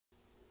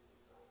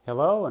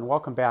Hello and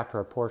welcome back to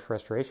our Porsche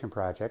restoration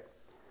project.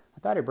 I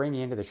thought I'd bring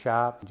you into the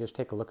shop and just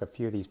take a look at a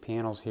few of these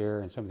panels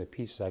here and some of the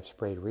pieces I've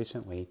sprayed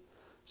recently.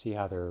 See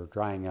how they're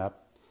drying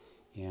up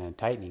and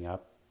tightening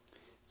up.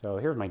 So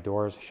here's my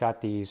doors. I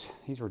shot these.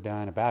 These were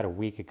done about a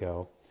week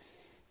ago.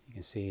 You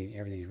can see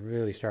everything's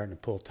really starting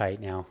to pull tight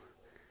now.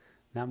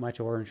 Not much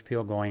orange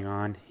peel going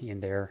on in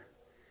there,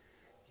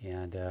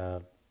 and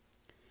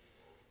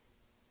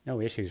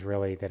no issues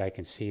really that I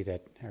can see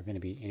that are going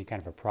to be any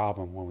kind of a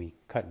problem when we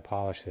cut and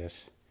polish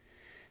this.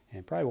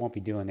 And probably won't be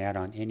doing that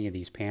on any of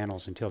these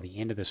panels until the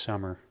end of the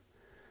summer.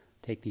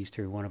 Take these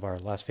through one of our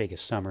Las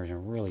Vegas summers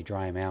and really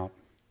dry them out.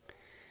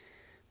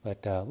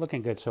 But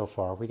looking good so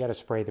far. We got to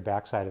spray the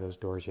backside of those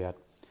doors yet.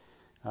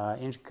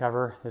 Engine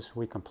cover, this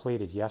we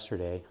completed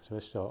yesterday, so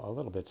it's still a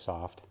little bit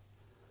soft.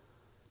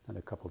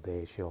 Another couple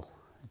days she'll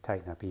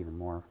tighten up even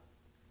more.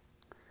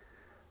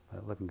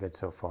 But looking good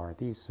so far.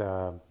 These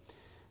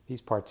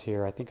parts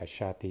here, I think I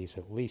shot these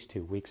at least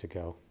 2 weeks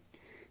ago.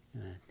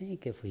 And I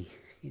think if we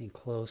get in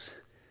close,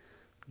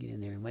 get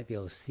in there, you might be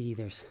able to see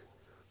there's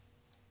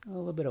a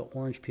little bit of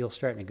orange peel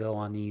starting to go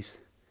on these.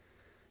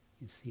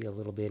 You can see a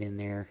little bit in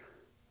there,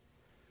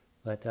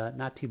 but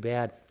not too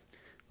bad.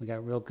 We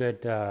got real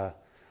good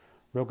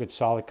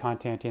solid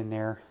content in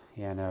there,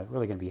 and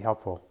really going to be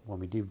helpful when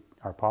we do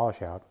our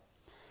polish out.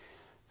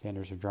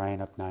 Fenders are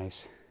drying up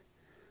nice.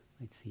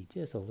 Let's see,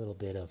 just a little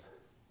bit of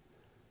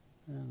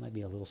might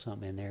be a little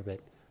something in there, but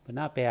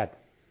not bad.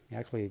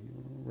 Actually,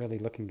 really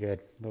looking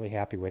good. Really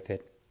happy with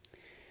it.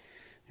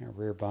 Our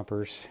rear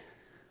bumpers,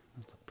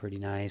 those look pretty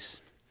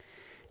nice.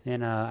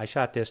 Then I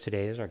shot this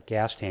today. This is our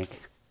gas tank.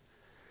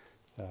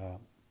 It's a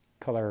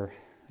color,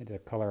 I did a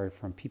color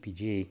from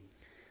PPG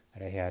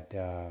that I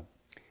had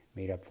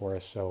made up for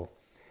us. So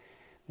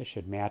this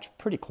should match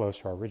pretty close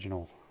to our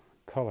original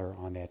color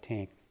on that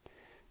tank.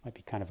 Might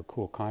be kind of a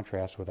cool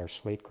contrast with our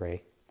slate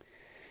gray.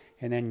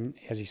 And then,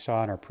 as you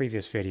saw in our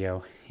previous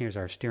video, here's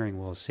our steering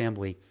wheel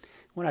assembly.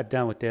 What I've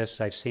done with this,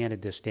 I've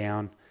sanded this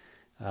down.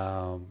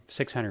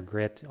 600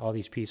 grit. All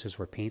these pieces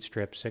were paint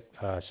strips,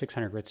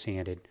 600 grit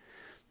sanded.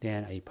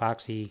 Then I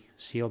epoxy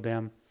sealed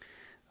them,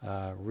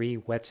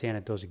 re-wet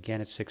sanded those again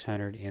at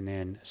 600, and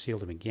then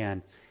sealed them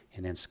again,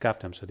 and then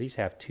scuffed them. So these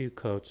have 2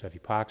 coats of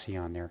epoxy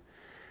on there.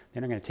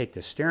 Then I'm going to take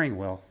the steering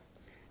wheel.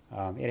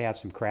 It had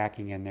some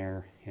cracking in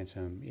there and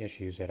some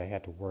issues that I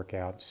had to work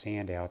out,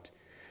 sand out.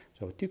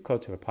 So with 2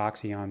 coats of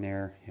epoxy on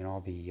there and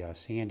all the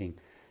sanding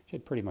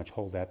should pretty much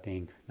hold that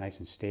thing nice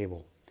and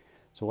stable.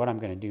 So what I'm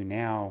going to do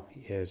now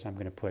is I'm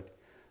going to put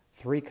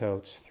 3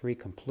 coats, 3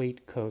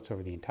 complete coats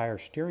over the entire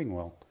steering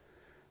wheel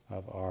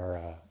of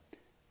our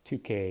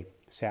 2K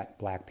satin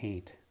black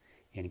paint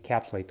and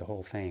encapsulate the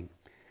whole thing.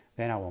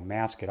 Then I will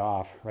mask it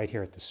off right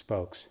here at the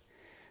spokes,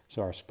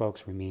 so our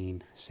spokes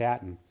remain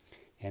satin,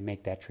 and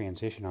make that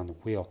transition on the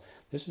wheel.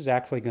 This is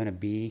actually going to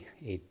be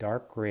a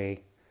dark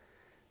gray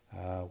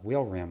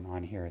wheel rim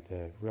on here.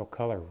 The real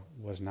color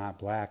was not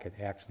black, it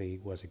actually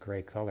was a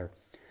gray color.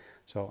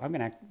 So I'm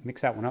going to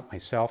mix that one up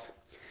myself.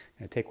 I'm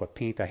going to take what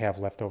paint I have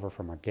left over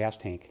from our gas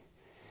tank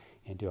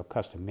and do a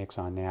custom mix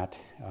on that.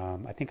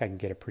 I think I can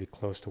get it pretty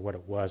close to what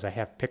it was. I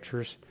have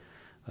pictures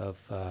of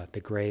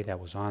the gray that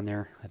was on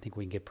there. I think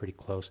we can get pretty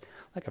close.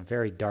 Like a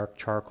very dark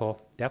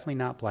charcoal. Definitely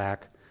not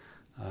black.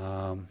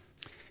 And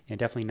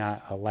definitely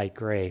not a light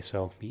gray.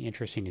 So it'll be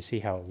interesting to see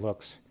how it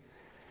looks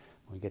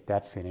when we get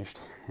that finished.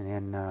 And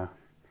then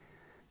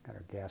got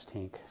our gas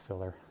tank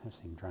filler. This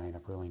thing drying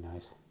up really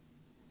nice.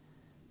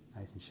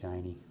 Nice and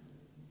shiny.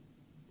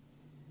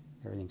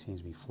 Everything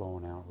seems to be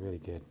flowing out really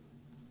good.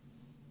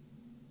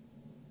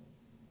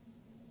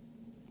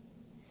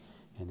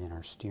 And then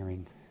our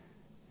steering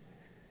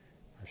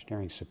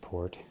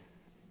support.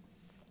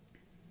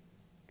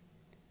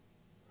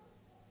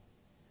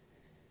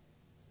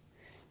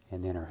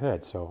 And then our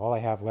hood. So all I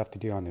have left to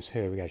do on this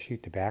hood, we got to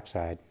shoot the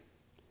backside.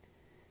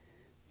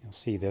 You'll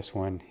see this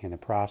one in the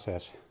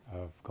process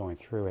of going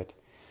through it.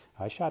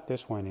 I shot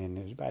this one in,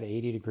 it was about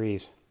 80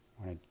 degrees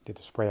when I did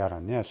the spray out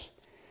on this,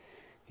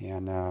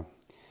 and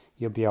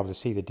you'll be able to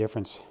see the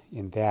difference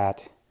in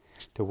that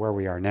to where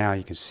we are now.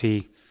 You can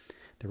see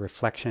the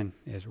reflection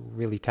is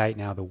really tight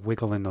now. The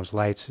wiggle in those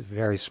lights is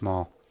very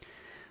small,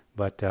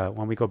 but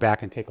when we go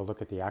back and take a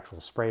look at the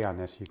actual spray on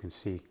this, you can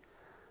see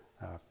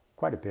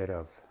quite a bit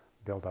of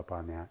buildup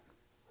on that.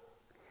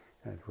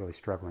 And it's really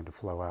struggling to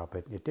flow out,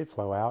 but it did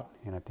flow out,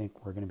 and I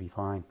think we're going to be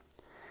fine.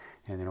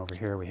 And then over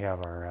here we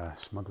have our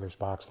smuggler's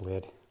box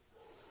lid.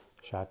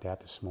 Shot that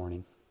this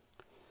morning.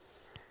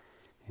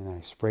 And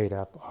I sprayed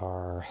up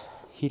our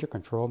heater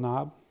control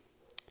knob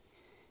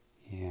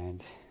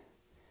and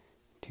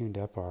tuned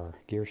up our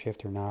gear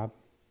shifter knob.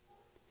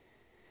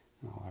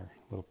 All our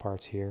little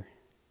parts here.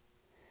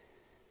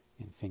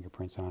 And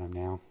fingerprints on them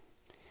now.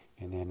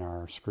 And then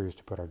our screws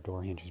to put our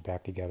door hinges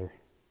back together.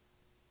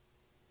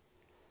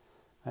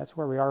 That's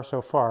where we are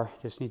so far.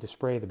 Just need to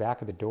spray the back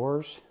of the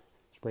doors,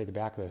 spray the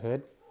back of the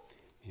hood,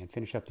 and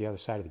finish up the other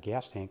side of the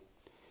gas tank.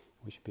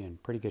 We should be in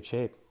pretty good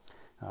shape.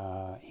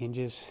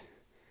 Hinges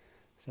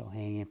still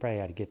hanging.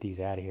 Probably ought to get these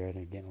out of here.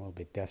 They're getting a little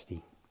bit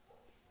dusty.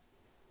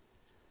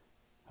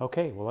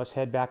 Okay, well, let's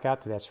head back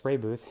out to that spray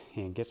booth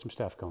and get some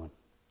stuff going.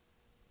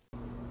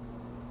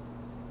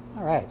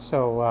 All right,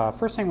 so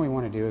first thing we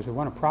want to do is we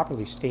want to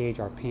properly stage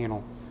our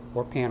panel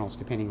or panels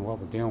depending on what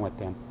we're doing with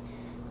them.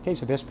 In the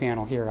case of this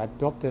panel here, I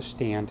built this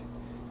stand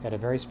at a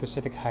very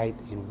specific height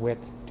and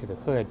width to the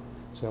hood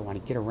so that when I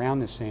get around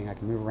this thing I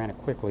can move around it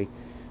quickly,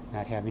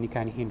 not have any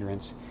kind of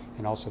hindrance,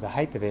 and also the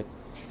height of it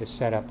is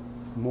set up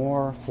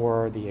more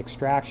for the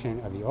extraction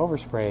of the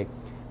overspray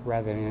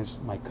rather than as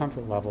my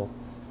comfort level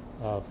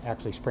of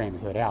actually spraying the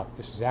hood out.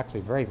 This is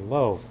actually very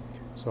low,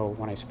 so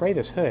when I spray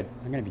this hood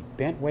I'm going to be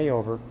bent way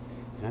over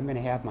and I'm going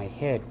to have my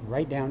head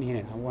right down in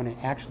it. I want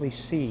to actually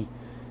see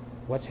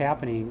what's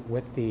happening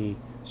with the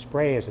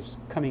spray as it's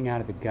coming out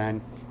of the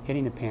gun,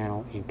 hitting the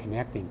panel and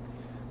connecting.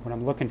 What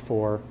I'm looking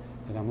for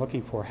is I'm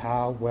looking for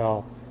how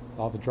well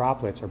all the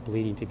droplets are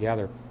bleeding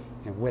together,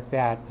 and with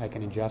that I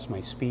can adjust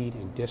my speed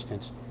and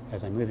distance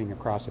as I'm moving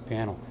across the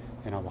panel,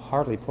 and I will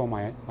hardly pull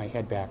my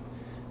head back.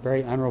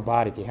 Very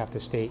unrobotic. You have to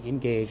stay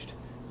engaged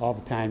all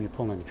the time you're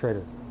pulling the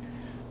trigger.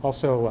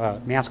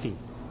 Also masking.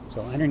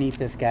 So underneath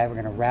this guy we're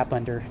going to wrap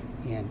under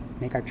and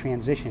make our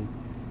transition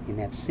in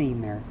that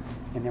seam there,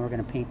 and then we're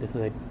going to paint the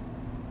hood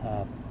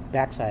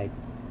backside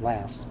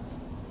last.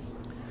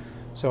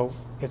 So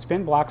it's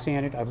been block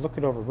sanded. I've looked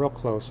it over real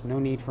close. No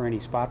need for any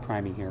spot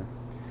priming here.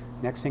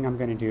 Next thing I'm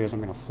going to do is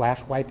I'm going to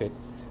flash wipe it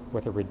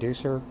with a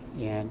reducer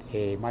and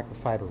a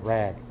microfiber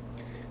rag.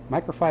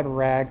 Microfiber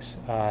rags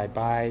I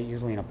buy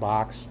usually in a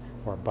box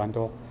or a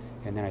bundle,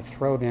 and then I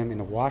throw them in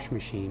the wash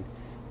machine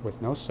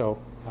with no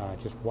soap.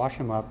 Just wash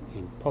them up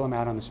and pull them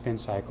out on the spin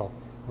cycle,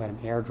 let them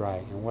air dry,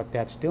 and what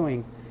that's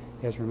doing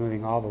is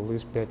removing all the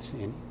loose bits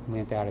and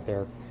lint out of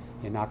there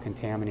and not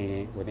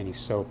contaminating it with any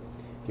soap.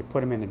 If you put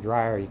them in the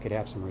dryer, you could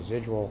have some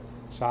residual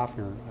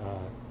softener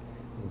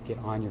get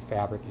on your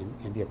fabric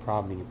and be a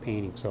problem in your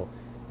painting. So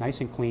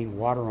nice and clean,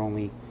 water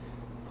only,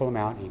 pull them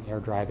out and air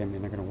dry them,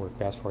 and they're going to work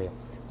best for you.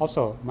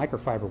 Also,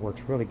 microfiber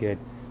works really good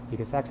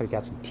because it's actually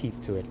got some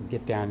teeth to it. You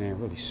get down there and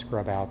really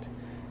scrub out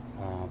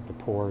the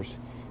pores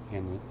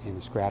and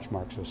the scratch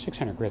marks. So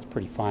 600 grit's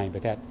pretty fine,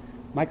 but that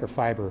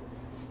microfiber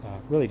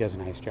really does a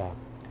nice job.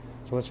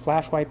 So let's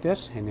flash wipe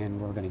this, and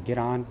then we're going to get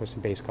on with some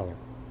base color.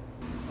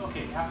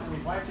 Okay, after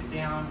we've wiped it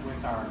down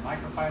with our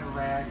microfiber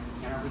rag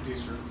and our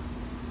reducer,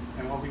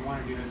 and what we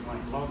want to do is we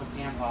want to blow the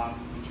panel off,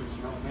 make sure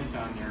there's no lint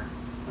on there.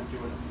 We're going to do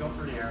it with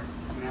filtered air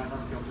coming out of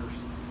our filters,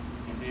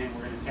 and then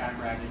we're going to tack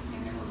rag it,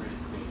 and then we're ready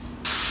for base.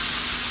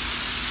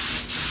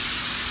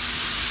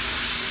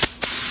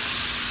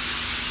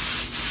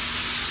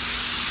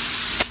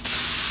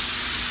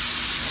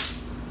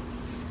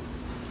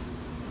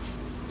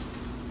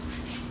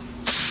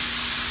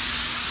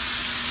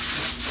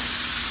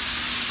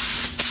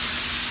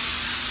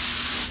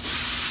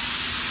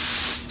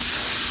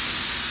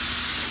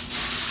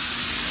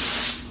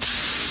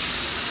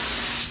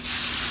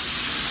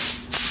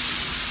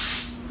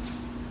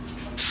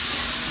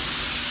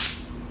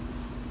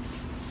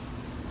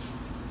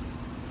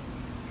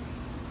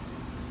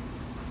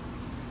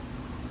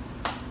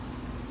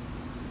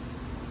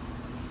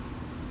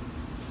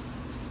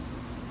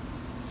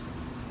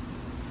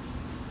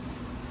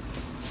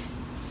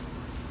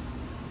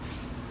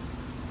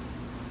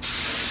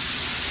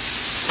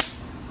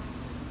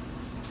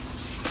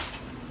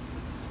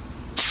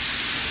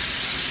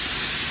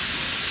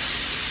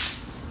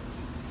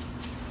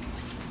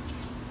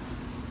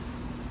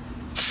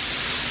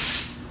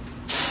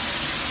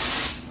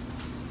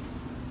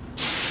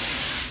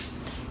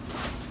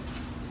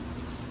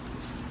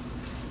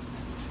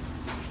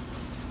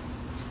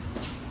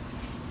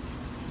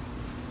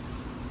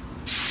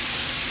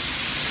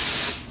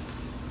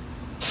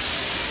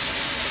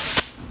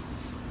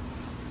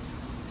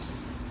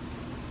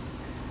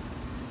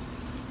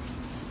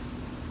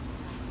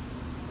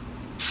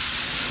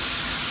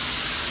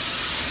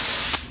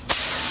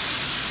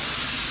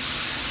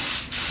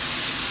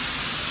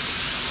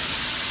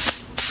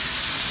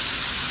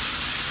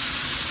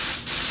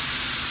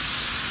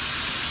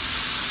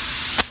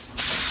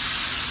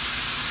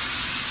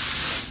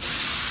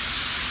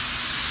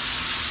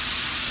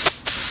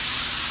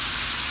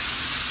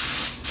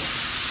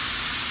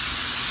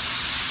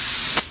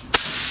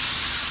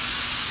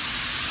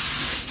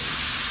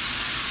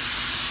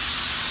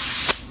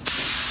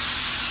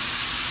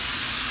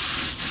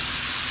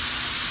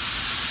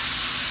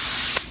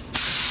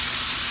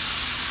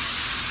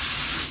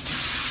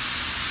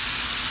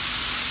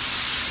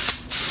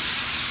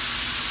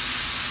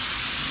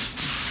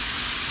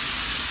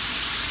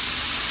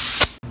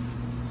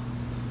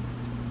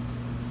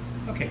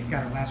 Okay,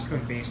 got our last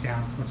coat base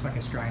down. Looks like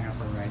it's drying up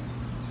all right.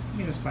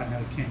 Give us about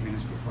another 10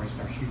 minutes before I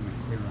start shooting my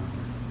clear on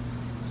here.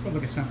 Let's go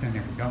look at something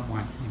that we don't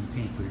want in the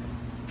paint booth.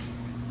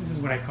 This is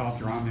what I call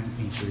drama in the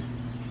paint booth.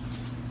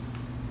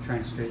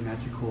 Trying to straighten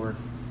out your cord,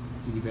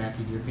 get you back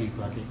into your paint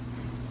bucket.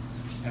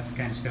 That's the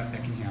kind of stuff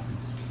that can happen.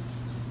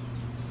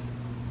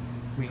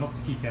 We hope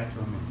to keep that to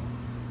a minimum.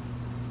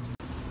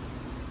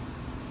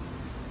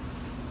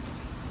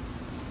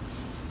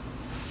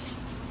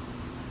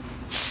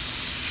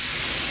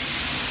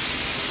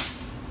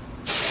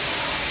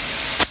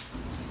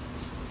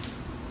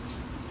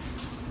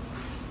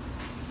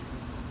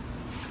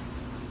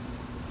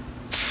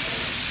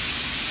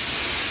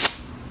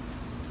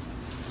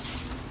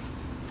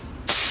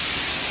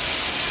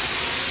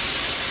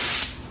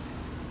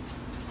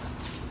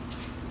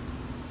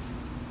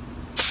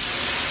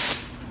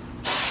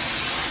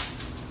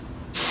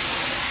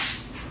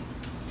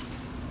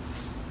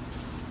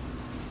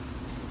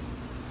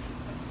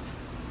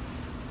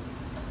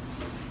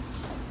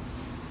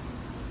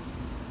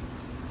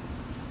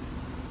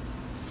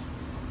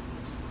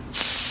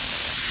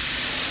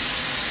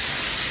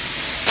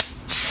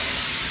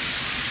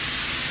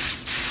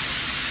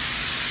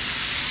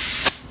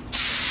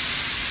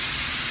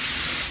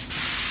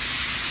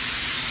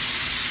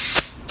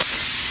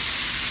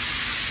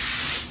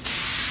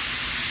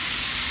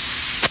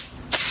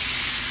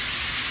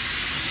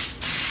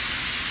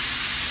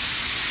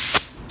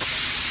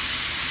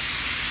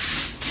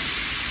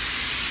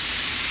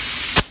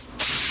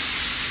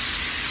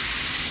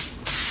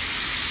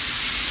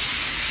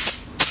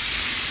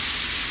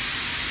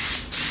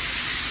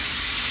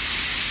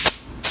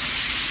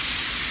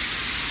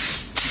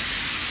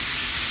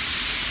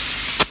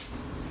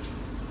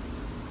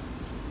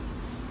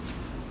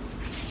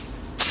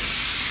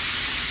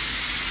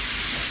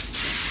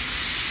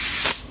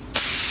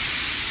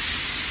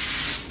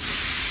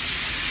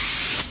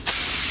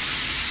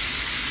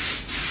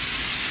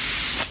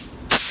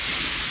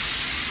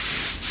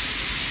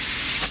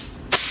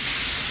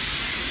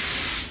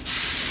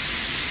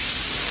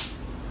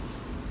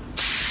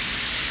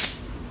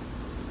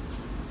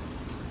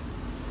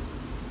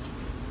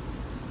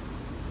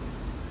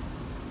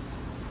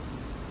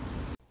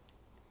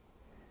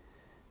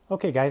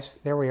 Okay guys,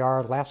 there we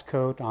are, last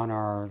coat on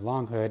our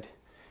long hood,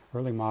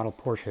 early model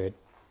Porsche hood.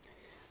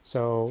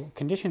 So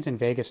conditions in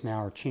Vegas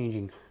now are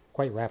changing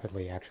quite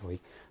rapidly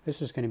actually.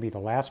 This is going to be the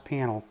last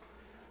panel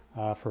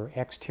for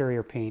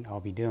exterior paint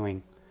I'll be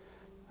doing.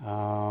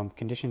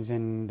 Conditions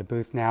in the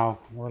booth now,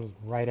 we're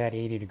right at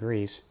 80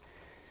 degrees,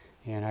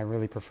 and I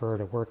really prefer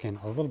to work in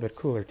a little bit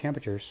cooler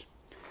temperatures,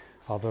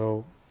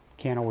 although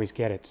can't always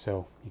get it,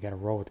 so you got to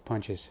roll with the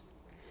punches.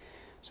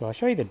 So I'll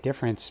show you the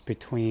difference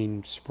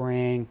between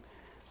spraying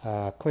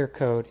clear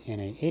coat in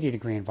an 80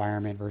 degree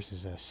environment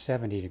versus a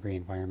 70 degree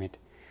environment.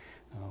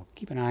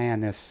 Keep an eye on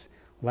this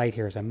light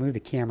here as I move the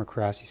camera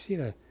across.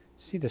 You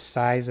see the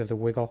size of the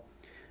wiggle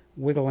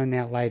in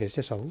that light is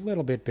just a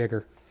little bit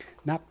bigger,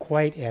 not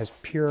quite as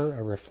pure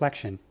a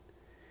reflection.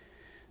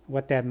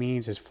 What that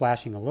means is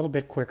flashing a little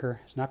bit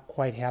quicker. It's not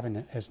quite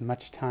having as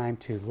much time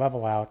to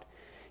level out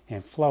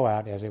and flow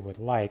out as it would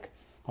like,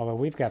 although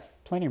we've got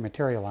plenty of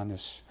material on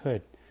this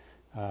hood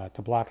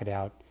to block it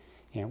out,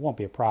 and it won't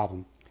be a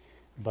problem.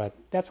 But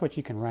that's what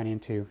you can run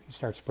into. You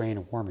start spraying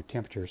at warmer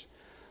temperatures,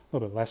 a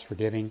little bit less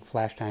forgiving.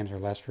 Flash times are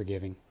less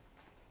forgiving.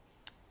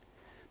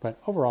 But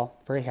overall,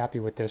 very happy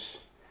with this.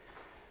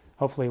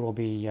 Hopefully we'll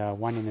be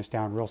winding this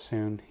down real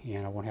soon,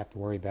 and I won't have to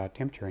worry about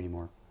temperature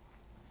anymore.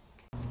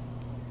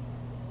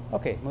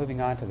 Okay, moving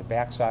on to the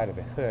back side of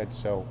the hood.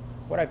 So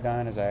what I've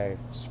done is I've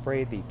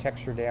sprayed the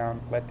texture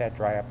down, let that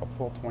dry up a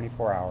full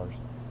 24 hours,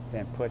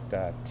 then put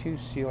 2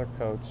 sealer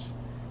coats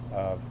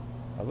of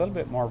a little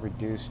bit more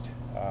reduced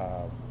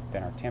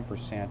than our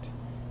 10%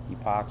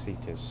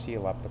 epoxy to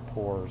seal up the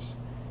pores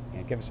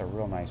and give us a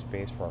real nice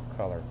base for our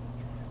color.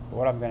 But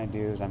what I'm going to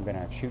do is I'm going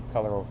to shoot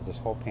color over this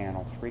whole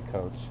panel, 3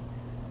 coats.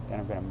 Then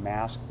I'm going to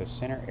mask the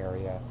center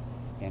area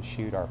and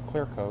shoot our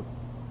clear coat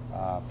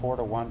 4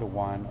 to 1 to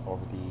 1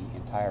 over the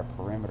entire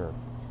perimeter.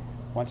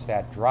 Once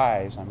that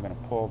dries, I'm going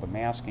to pull the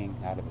masking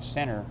out of the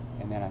center,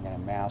 and then I'm going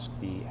to mask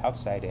the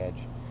outside edge,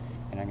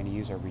 and I'm going to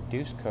use a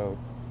reduced coat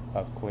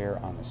of clear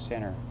on the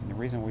center. And the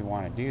reason we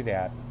want to do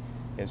that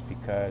is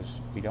because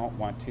we don't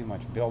want too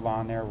much build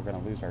on there. We're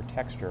going to lose our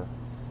texture,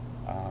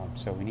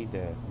 so we need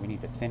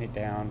to thin it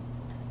down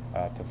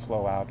to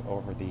flow out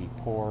over the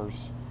pores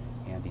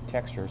and the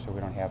texture, so we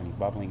don't have any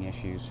bubbling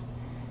issues,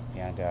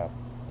 and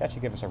that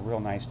should give us a real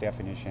nice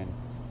definition,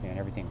 and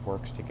everything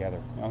works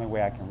together. The only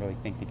way I can really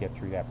think to get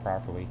through that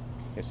properly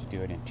is to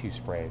do it in 2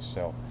 sprays.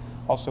 So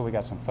also we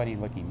got some funny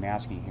looking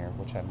masking here,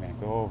 which I'm going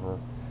to go over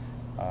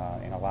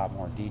in a lot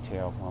more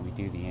detail when we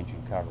do the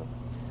engine cover.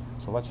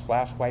 So let's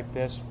flash wipe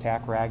this,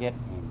 tack rag it,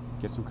 and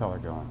get some color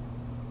going.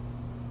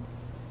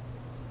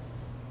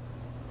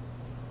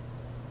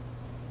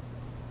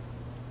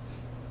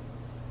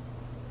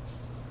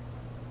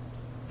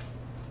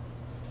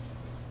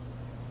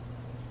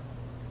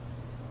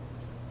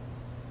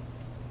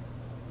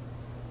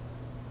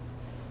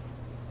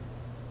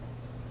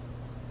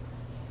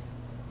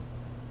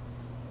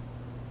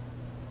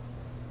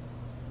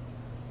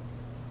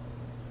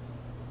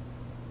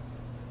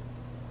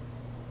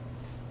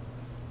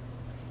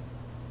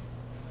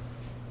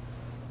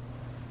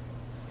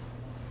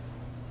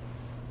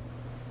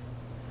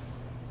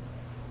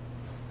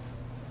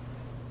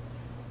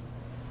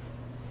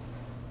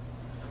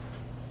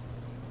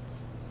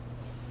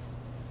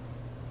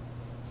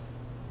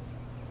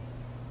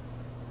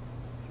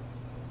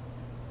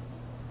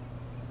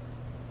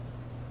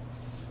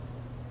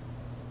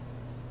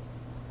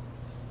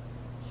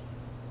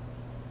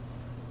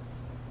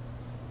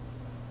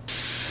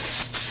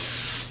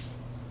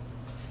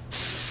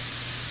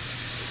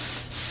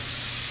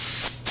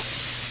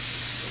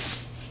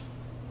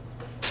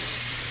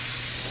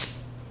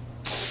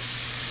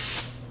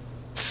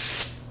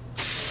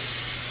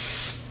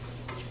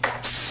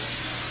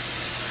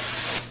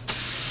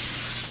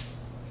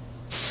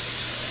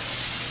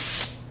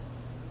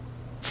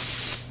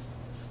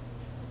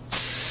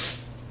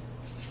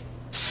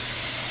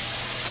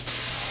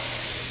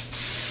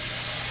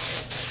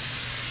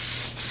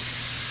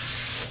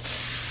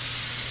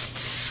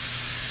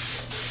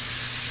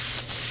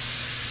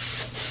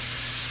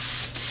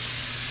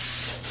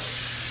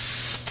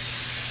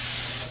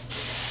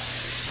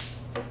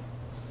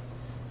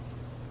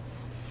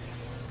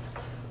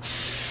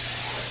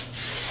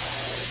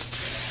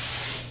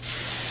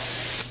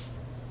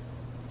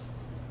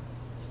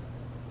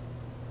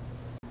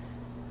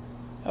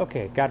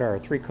 Okay, got our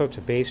 3 coats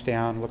of base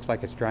down. Looks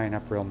like it's drying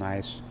up real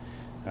nice.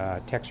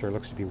 Texture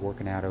looks to be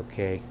working out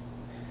okay.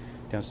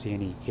 Don't see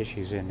any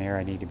issues in there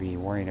I need to be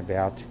worrying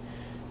about.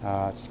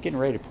 It's getting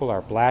ready to pull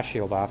our blast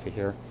shield off of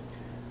here.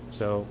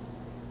 So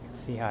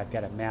see how I've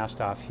got it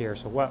masked off here.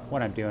 So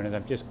what I'm doing is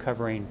I'm just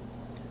covering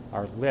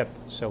our lip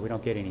so we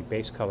don't get any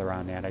base color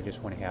on that. I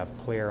just want to have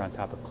clear on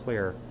top of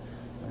clear.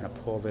 I'm going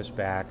to pull this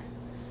back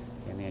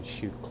and then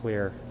shoot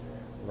clear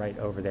right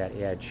over that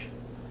edge.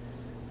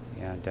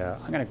 And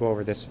I'm going to go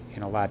over this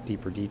in a lot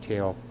deeper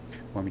detail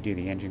when we do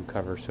the engine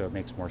cover, so it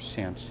makes more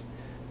sense.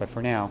 But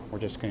for now, we're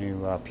just going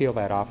to peel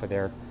that off of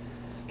there,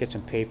 get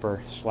some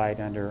paper,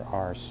 slide under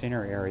our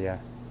center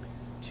area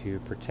to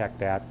protect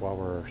that while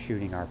we're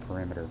shooting our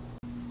perimeter.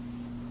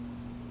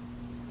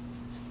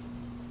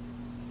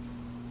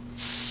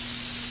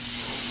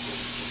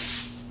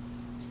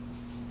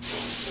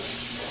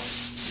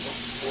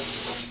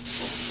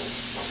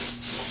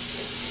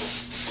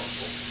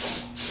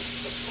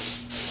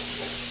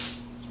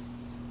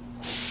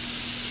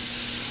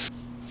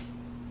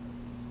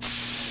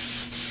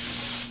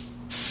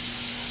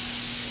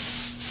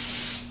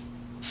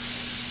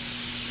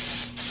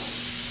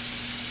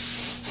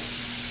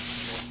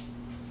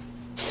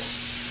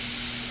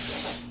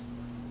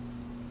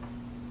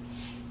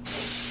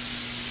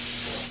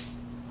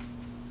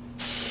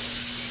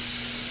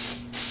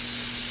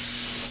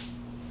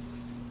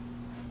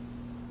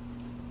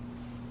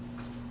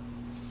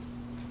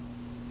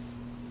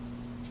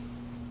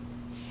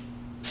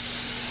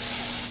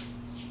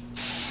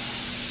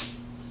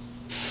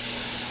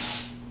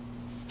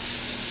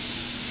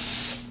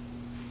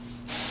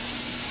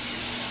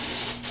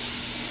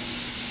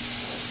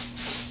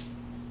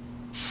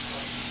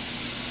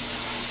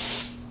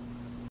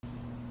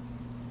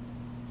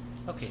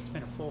 Okay, it's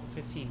been a full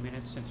 15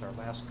 minutes since our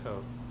last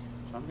coat,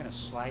 so I'm going to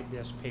slide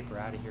this paper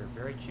out of here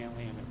very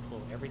gently. I'm going to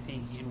pull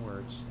everything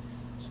inwards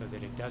so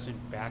that it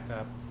doesn't back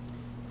up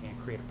and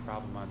create a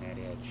problem on that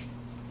edge.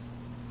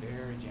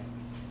 Very gently.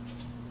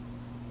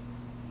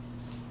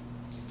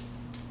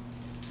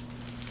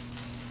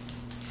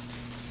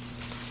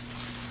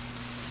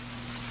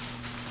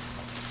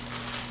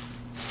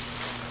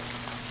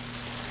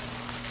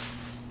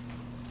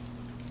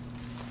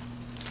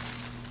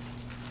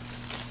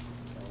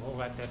 We'll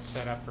let that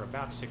set up for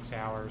about 6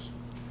 hours,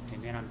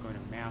 and then I'm going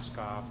to mask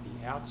off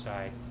the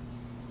outside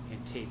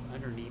and tape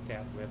underneath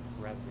that lip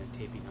rather than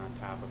taping on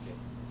top of it.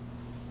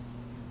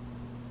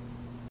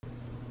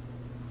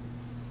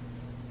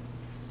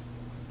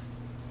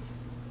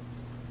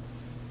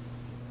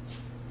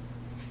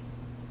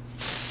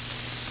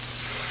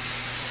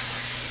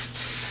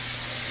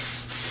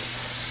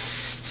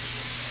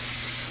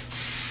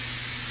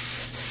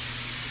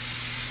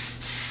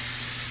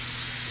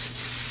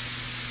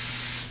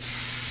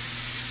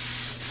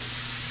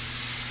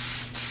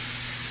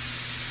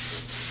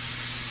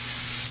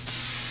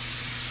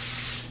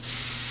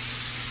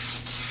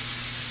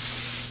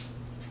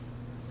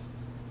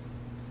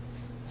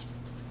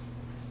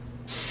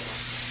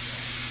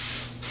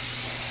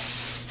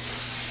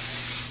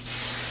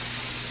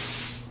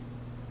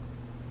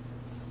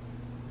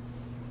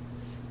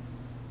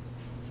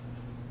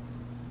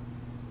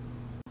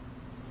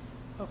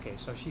 Okay,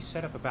 so she's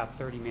set up about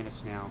 30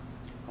 minutes now.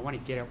 I want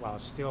to get it while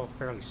it's still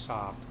fairly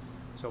soft.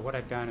 So what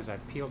I've done is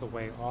I've peeled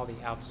away all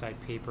the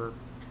outside paper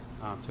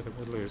so that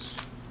we're loose.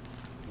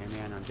 And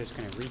then I'm just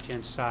going to reach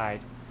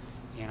inside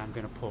and I'm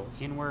going to pull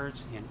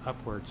inwards and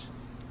upwards,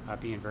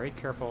 being very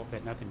careful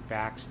that nothing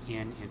backs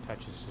in and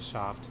touches the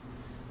soft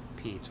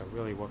paint. So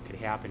really what could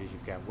happen is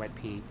you've got wet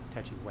paint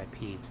touching wet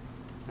paint.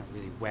 Not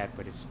really wet,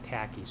 but it's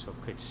tacky, so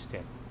it could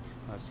stick.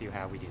 Let's see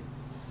how we do.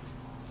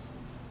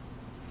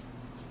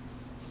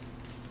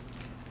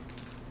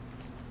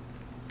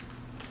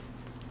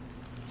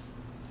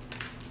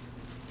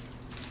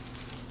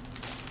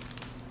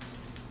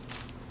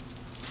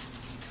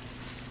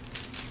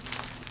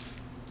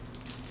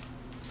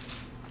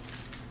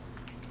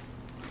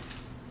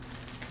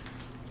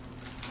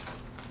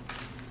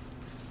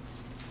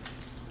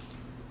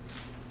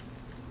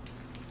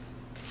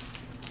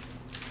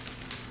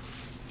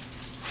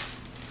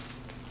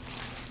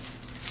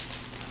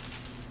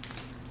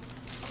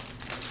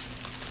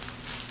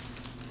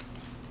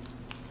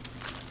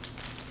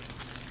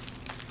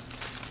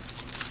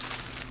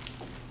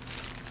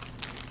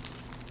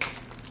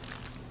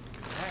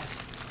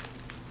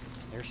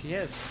 There she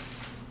is.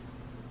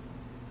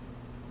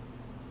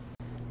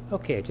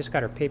 Okay, I just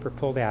got our paper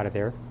pulled out of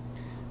there.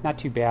 Not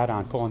too bad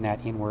on pulling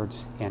that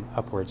inwards and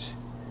upwards.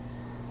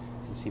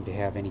 Doesn't seem to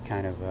have any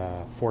kind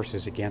of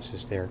forces against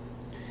us there.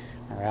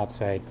 Our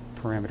outside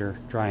perimeter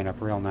drying up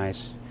real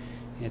nice.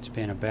 It's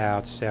been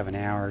about 7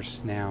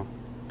 hours now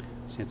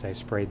since I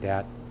sprayed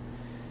that,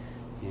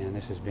 and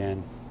this has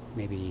been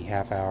maybe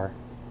half hour.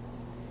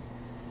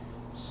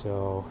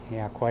 So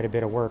yeah, quite a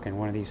bit of work in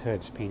one of these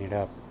hoods painted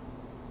up.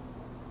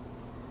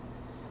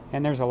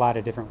 And there's a lot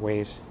of different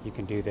ways you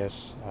can do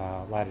this,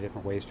 a lot of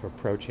different ways to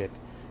approach it,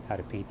 how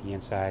to paint the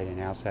inside and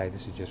outside.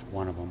 This is just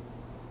one of them.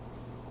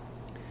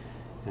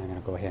 And I'm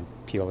going to go ahead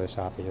and peel this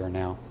off of here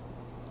now.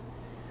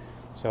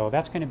 So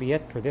that's going to be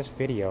it for this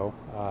video.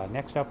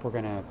 Next up, we're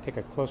going to take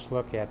a close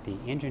look at the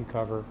engine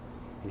cover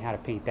and how to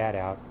paint that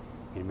out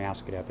and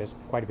mask it up. There's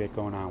quite a bit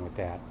going on with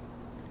that.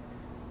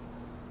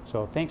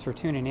 So thanks for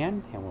tuning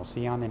in, and we'll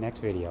see you on the next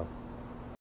video.